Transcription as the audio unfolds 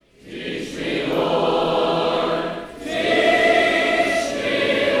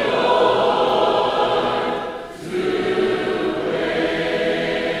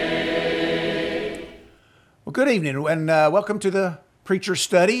evening, and welcome to the Preacher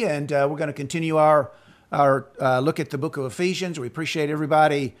Study, and we're going to continue our look at the book of Ephesians. We appreciate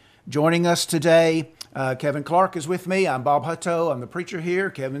everybody joining us today. Kevin Clark is with me. I'm Bob Hutto. I'm the preacher here.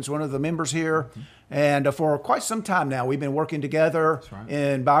 Kevin's one of the members here. And for quite some time now, we've been working together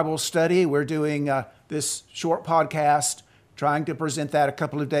in Bible study. We're doing this short podcast, trying to present that a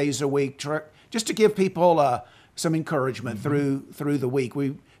couple of days a week, just to give people some encouragement through the week.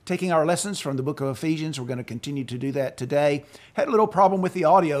 We're taking our lessons from the book of Ephesians. We're going to continue to do that today. Had a little problem with the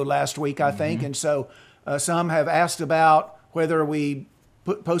audio last week, I think, and so some have asked about whether we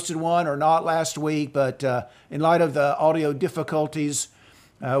posted one or not last week, but in light of the audio difficulties,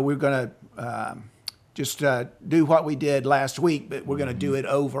 we're going to just do what we did last week, but we're going to do it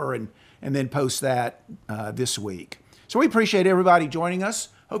over and then post that this week. So we appreciate everybody joining us.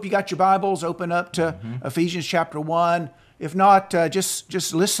 Hope you got your Bibles open up to Ephesians chapter 1. If not,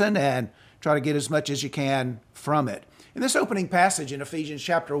 just listen and try to get as much as you can from it. In this opening passage in Ephesians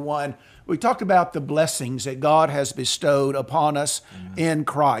chapter 1, we talked about the blessings that God has bestowed upon us in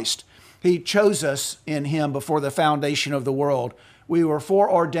Christ. He chose us in Him before the foundation of the world. We were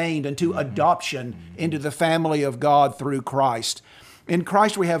foreordained unto adoption into the family of God through Christ. In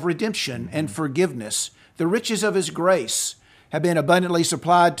Christ we have redemption and forgiveness. The riches of His grace have been abundantly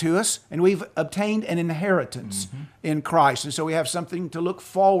supplied to us, and we've obtained an inheritance in Christ. And so we have something to look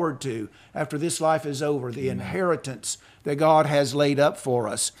forward to after this life is over, the inheritance that God has laid up for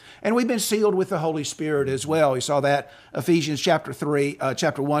us. And we've been sealed with the Holy Spirit as well. We saw that Ephesians chapter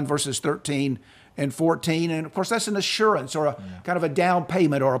 1, verses 13 and 14. And of course, that's an assurance or a kind of a down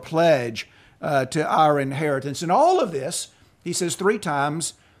payment or a pledge to our inheritance. And all of this, he says 3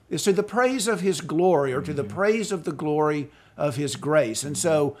 times, is to the praise of His glory, or to the praise of the glory of His grace. And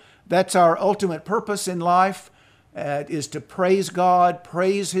so that's our ultimate purpose in life, is to praise God,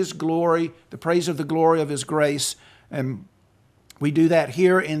 praise His glory, the praise of the glory of His grace. And we do that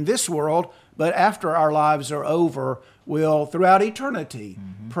here in this world, but after our lives are over, we'll, throughout eternity,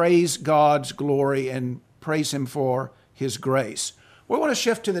 praise God's glory and praise Him for His grace. We want to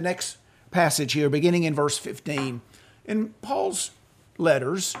shift to the next passage here, beginning in verse 15. In Paul's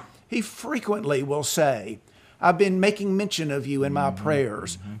letters, he frequently will say, I've been making mention of you in my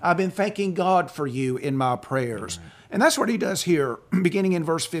prayers. I've been thanking God for you in my prayers. And that's what he does here, beginning in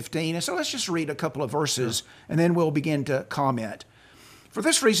verse 15. And so let's just read a couple of verses, and then we'll begin to comment. For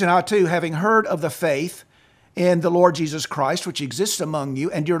this reason, I too, having heard of the faith in the Lord Jesus Christ, which exists among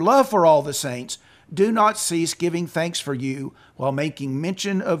you, and your love for all the saints, do not cease giving thanks for you while making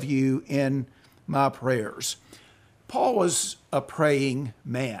mention of you in my prayers. Paul was a praying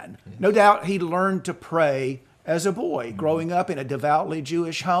man. No doubt he learned to pray as a boy. Growing up in a devoutly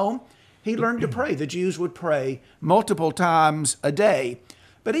Jewish home, he learned to pray. The Jews would pray multiple times a day.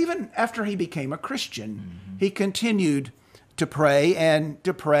 But even after he became a Christian, he continued to pray, and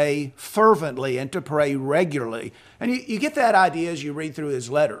to pray fervently, and to pray regularly. And you get that idea as you read through his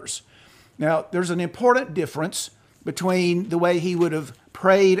letters. Now, there's an important difference between the way he would have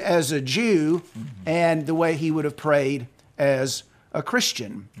prayed as a Jew and the way he would have prayed as a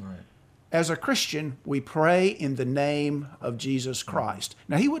Christian. Right. As a Christian, we pray in the name of Jesus Christ.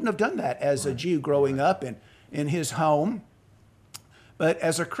 Now, he wouldn't have done that as a Jew growing up in his home, but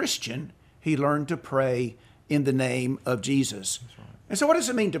as a Christian, he learned to pray in the name of Jesus. That's right. And so what does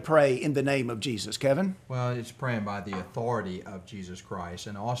it mean to pray in the name of Jesus, Kevin? Well, it's praying by the authority of Jesus Christ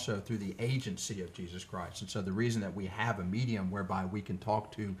and also through the agency of Jesus Christ. And so the reason that we have a medium whereby we can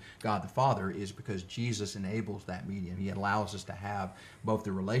talk to God the Father is because Jesus enables that medium. He allows us to have both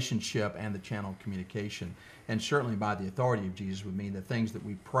the relationship and the channel of communication. And certainly by the authority of Jesus would mean the things that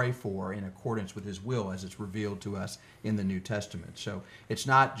we pray for in accordance with His will as it's revealed to us in the New Testament. So it's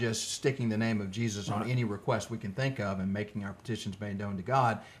not just sticking the name of Jesus on any request we can think of and making our petitions made known to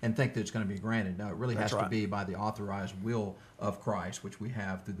God and think that it's going to be granted. No, it really has to be by the authorized will of Christ, which we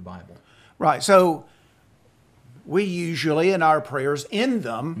have through the Bible. Right. So we usually in our prayers end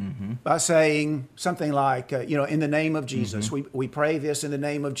them by saying something like, in the name of Jesus. We pray this in the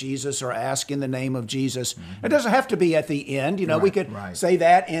name of Jesus, or ask in the name of Jesus. It doesn't have to be at the end. We could say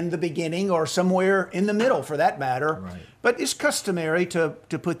that in the beginning or somewhere in the middle for that matter. Right. But it's customary to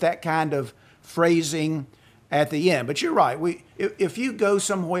put that kind of phrasing at the end. But you're right. If you go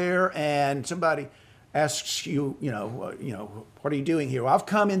somewhere and somebody asks you, what are you doing here? Well, I've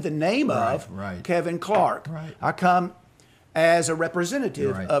come in the name of Kevin Clark. Right. I come as a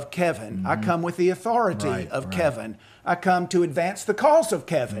representative of Kevin. I come with the authority of Kevin. I come to advance the cause of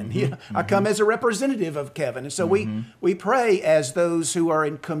Kevin. I come as a representative of Kevin. And so we pray as those who are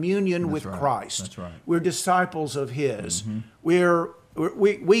in communion with Christ. That's right. We're disciples of His. We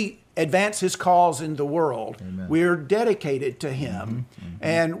advance his cause in the world. Amen. We're dedicated to him,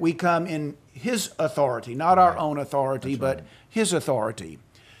 and we come in his authority, not our own authority, but his authority.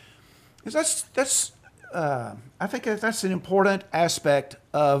 I think that's an important aspect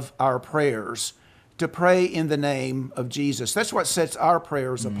of our prayers, to pray in the name of Jesus. That's what sets our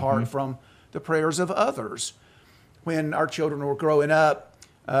prayers apart from the prayers of others. When our children were growing up,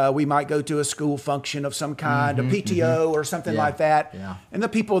 we might go to a school function of some kind, a PTO or something like that. Yeah. And the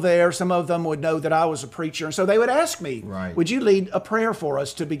people there, some of them would know that I was a preacher. And so they would ask me, Right. would you lead a prayer for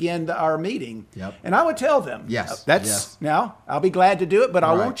us to begin our meeting? Yep. And I would tell them, Yes. Now, I'll be glad to do it, but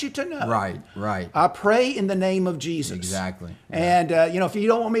I Right. want you to know. Right. I pray in the name of Jesus. Exactly. And, if you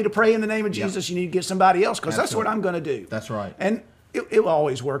don't want me to pray in the name of Jesus, you need to get somebody else, because that's what I'm going to do. That's right. And it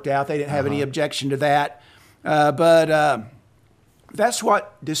always worked out. They didn't have any objection to that. But that's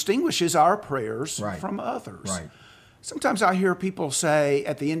what distinguishes our prayers from others. Right. Sometimes I hear people say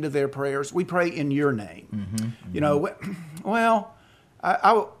at the end of their prayers, we pray in your name. Well,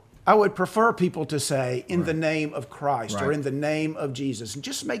 I would prefer people to say in the name of Christ or Right. in the name of Jesus, and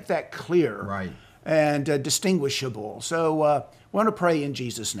just make that clear Right. and distinguishable. So we want to pray in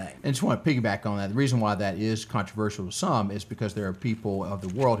Jesus' name. And just want to piggyback on that. The reason why that is controversial to some is because there are people of the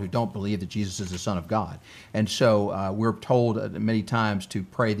world who don't believe that Jesus is the Son of God. And so we're told many times to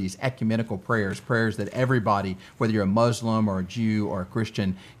pray these ecumenical prayers, prayers that everybody, whether you're a Muslim or a Jew or a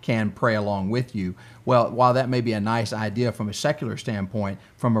Christian, can pray along with you. Well, while that may be a nice idea from a secular standpoint,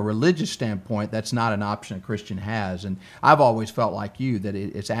 from a religious standpoint, that's not an option a Christian has. And I've always felt like you, that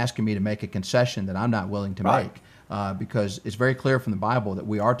it's asking me to make a concession that I'm not willing to Right. make. Because it's very clear from the Bible that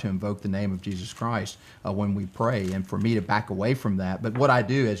we are to invoke the name of Jesus Christ when we pray, and for me to back away from that. But what I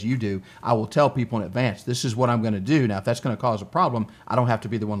do, as you do, I will tell people in advance, this is what I'm going to do. Now, if that's going to cause a problem, I don't have to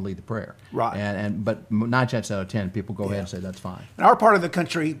be the one to lead the prayer. Right. But 9 chances out of 10, people go ahead and say, that's fine. In our part of the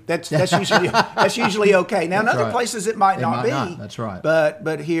country, that's usually okay. Now, in That's other right. places, it might not might be. not. That's right.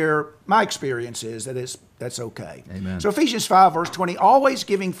 But here, my experience is that that's okay. Amen. So Ephesians 5, verse 20, always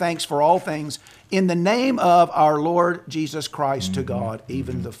giving thanks for all things in the name of our Lord Jesus Christ to God,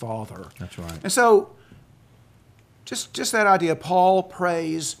 even the Father. That's right. And so, just that idea, Paul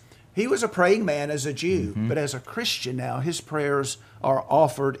prays. He was a praying man as a Jew, but as a Christian now, his prayers are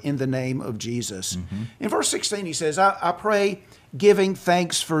offered in the name of Jesus. In verse 16, he says, I pray giving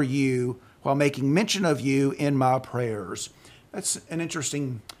thanks for you while making mention of you in my prayers. That's an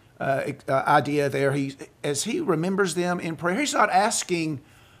interesting idea there. As he remembers them in prayer, he's not asking,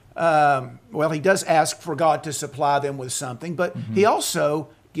 he does ask for God to supply them with something, but he also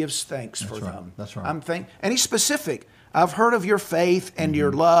gives thanks for them. That's right. And he's specific. I've heard of your faith and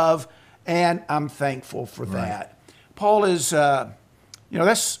your love, and I'm thankful for that. Paul is,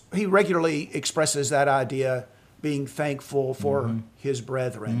 he regularly expresses that idea, being thankful for his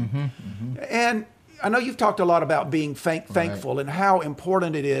brethren. And I know you've talked a lot about being thankful and how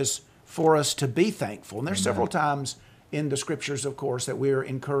important it is for us to be thankful. And there's several times in the scriptures, of course, that we're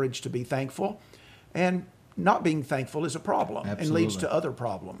encouraged to be thankful. And not being thankful is a problem and leads to other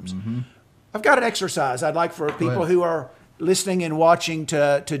problems. I've got an exercise I'd like for people who are listening and watching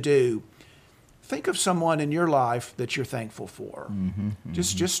to do. Think of someone in your life that you're thankful for.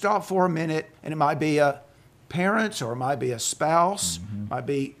 Just stop for a minute, and it might be a parent, or it might be a spouse, might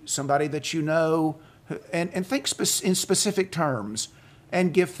be somebody that you know, and think in specific terms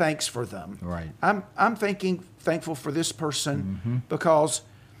and give thanks for them. Right. I'm thankful for this person because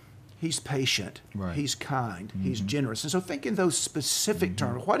he's patient, he's kind, he's generous. And so think in those specific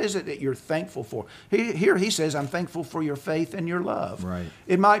terms. What is it that you're thankful for? Here he says, I'm thankful for your faith and your love. Right.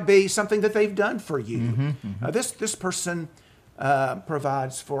 It might be something that they've done for you. This person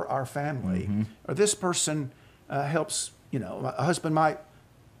provides for our family. Or this person helps, a husband might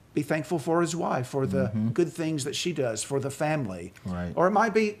be thankful for his wife, for the good things that she does for the family. Right. Or it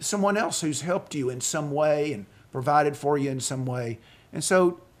might be someone else who's helped you in some way and provided for you in some way. And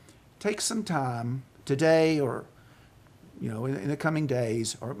so take some time today, or in the coming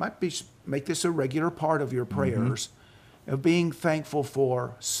days, or it might be, make this a regular part of your prayers, of being thankful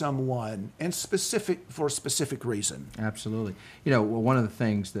for someone and for a specific reason. Absolutely. One of the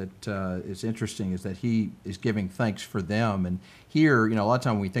things that is interesting is that he is giving thanks for them. And here, a lot of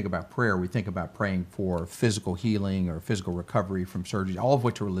time when we think about prayer, we think about praying for physical healing or physical recovery from surgery, all of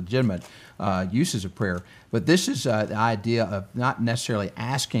which are legitimate uses of prayer. But this is the idea of not necessarily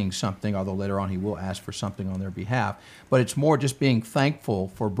asking something, although later on he will ask for something on their behalf, but it's more just being thankful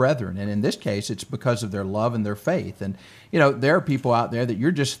for brethren. And in this case, it's because of their love and their faith. And, there are people out there that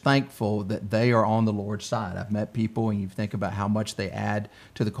you're just thankful that they are on the Lord's side. I've met people, and you think about how much they add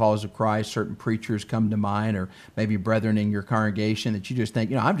to the cause of Christ. Certain preachers come to mind, or maybe brethren in your congregation congregation that you just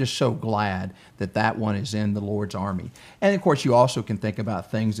think, I'm just so glad that that one is in the Lord's army. And of course, you also can think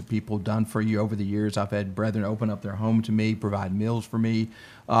about things that people have done for you over the years. I've had brethren open up their home to me, provide meals for me,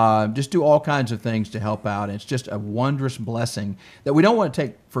 just do all kinds of things to help out. And it's just a wondrous blessing that we don't want to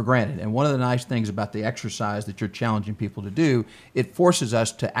take for granted. And one of the nice things about the exercise that you're challenging people to do, it forces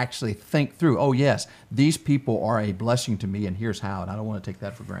us to actually think through, oh yes, these people are a blessing to me, and here's how, and I don't want to take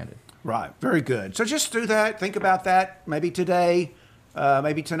that for granted. Right. Very good. So just do that. Think about that. Maybe today,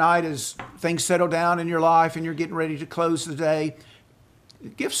 maybe tonight, as things settle down in your life and you're getting ready to close the day.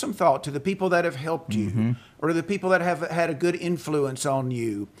 Give some thought to the people that have helped you, or the people that have had a good influence on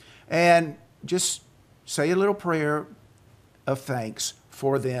you, and just say a little prayer of thanks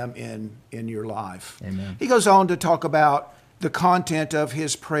for them in your life. Amen. He goes on to talk about the content of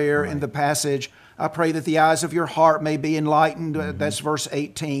his prayer in the passage. I pray that the eyes of your heart may be enlightened. That's verse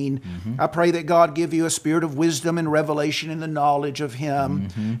 18. I pray that God give you a spirit of wisdom and revelation in the knowledge of Him.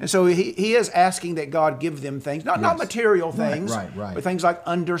 And so he is asking that God give them things, not material things, Right. but things like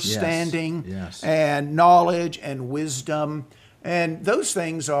understanding Yes. and knowledge and wisdom. And those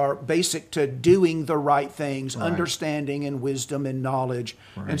things are basic to doing the right things, understanding and wisdom and knowledge.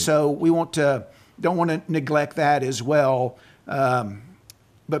 And so we don't want to neglect that as well.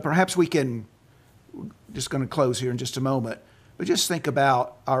 But perhaps we can, just going to close here in just a moment, but just think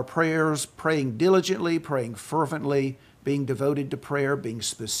about our prayers, praying diligently, praying fervently, being devoted to prayer, being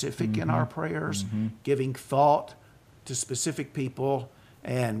specific in our prayers, giving thought to specific people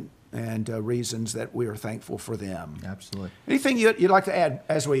and reasons that we are thankful for them. Absolutely. Anything you'd like to add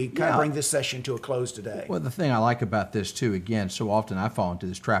as we kind of bring this session to a close today? Well, the thing I like about this, too, again, so often I fall into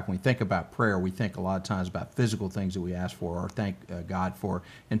this trap. When we think about prayer, we think a lot of times about physical things that we ask for or thank God for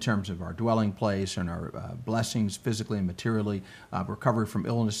in terms of our dwelling place and our blessings physically and materially, recovery from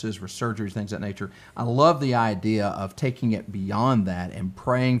illnesses, or surgeries, things of that nature. I love the idea of taking it beyond that and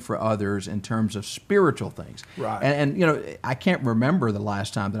praying for others in terms of spiritual things. Right. And I can't remember the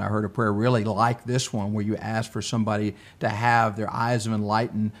last time that I heard a prayer really like this one, where you ask for somebody to have their eyes of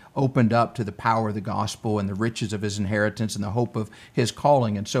enlightenment opened up to the power of the gospel and the riches of his inheritance and the hope of his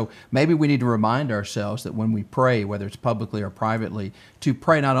calling. And so maybe we need to remind ourselves that when we pray, whether it's publicly or privately, to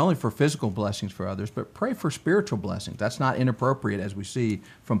pray not only for physical blessings for others, but pray for spiritual blessings. That's not inappropriate, as we see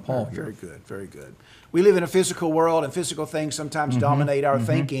from Paul here. Very good, very good. We live in a physical world, and physical things sometimes dominate our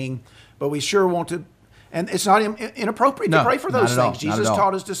thinking, but we sure want to. And it's not inappropriate to pray for those things. Jesus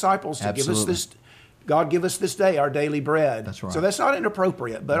taught his disciples to give us this, God give us this day our daily bread. That's right. So that's not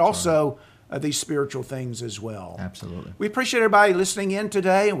inappropriate, but also these spiritual things as well. Absolutely. We appreciate everybody listening in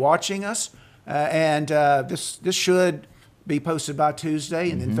today and watching us. This should be posted by Tuesday,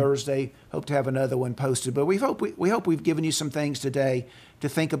 and then Thursday, hope to have another one posted. But we hope we've given you some things today to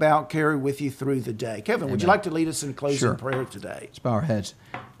think about, carry with you through the day. Kevin, would you like to lead us in closing prayer today? Let's bow our heads.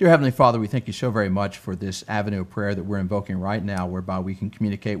 Dear Heavenly Father, we thank you so very much for this avenue of prayer that we're invoking right now, whereby we can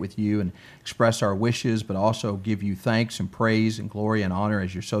communicate with you and express our wishes, but also give you thanks and praise and glory and honor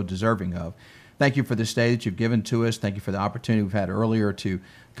as you're so deserving of. Thank you for this day that you've given to us. Thank you for the opportunity we've had earlier to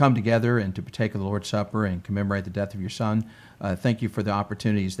come together and to partake of the Lord's Supper and commemorate the death of your Son. Thank you for the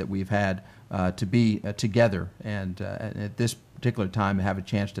opportunities that we've had to be together and at this particular time have a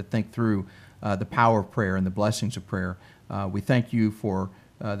chance to think through the power of prayer and the blessings of prayer. We thank you for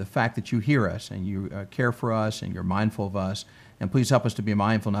the fact that you hear us and you care for us and you're mindful of us. And please help us to be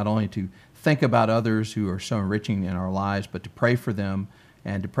mindful not only to think about others who are so enriching in our lives, but to pray for them,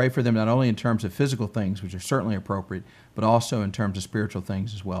 and to pray for them not only in terms of physical things, which are certainly appropriate, but also in terms of spiritual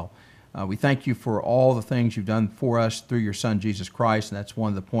things as well. We thank you for all the things you've done for us through your Son, Jesus Christ, and that's one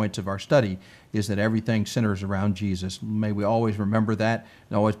of the points of our study, is that everything centers around Jesus. May we always remember that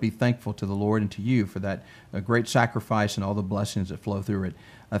and always be thankful to the Lord and to you for that great sacrifice and all the blessings that flow through it.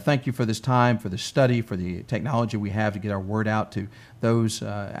 Thank you for this time, for the study, for the technology we have to get our word out to those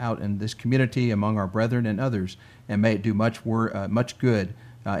out in this community, among our brethren and others, and may it do much good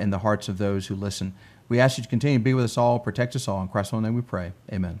in the hearts of those who listen. We ask you to continue to be with us all, protect us all. In Christ's holy name we pray.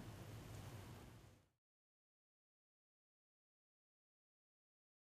 Amen.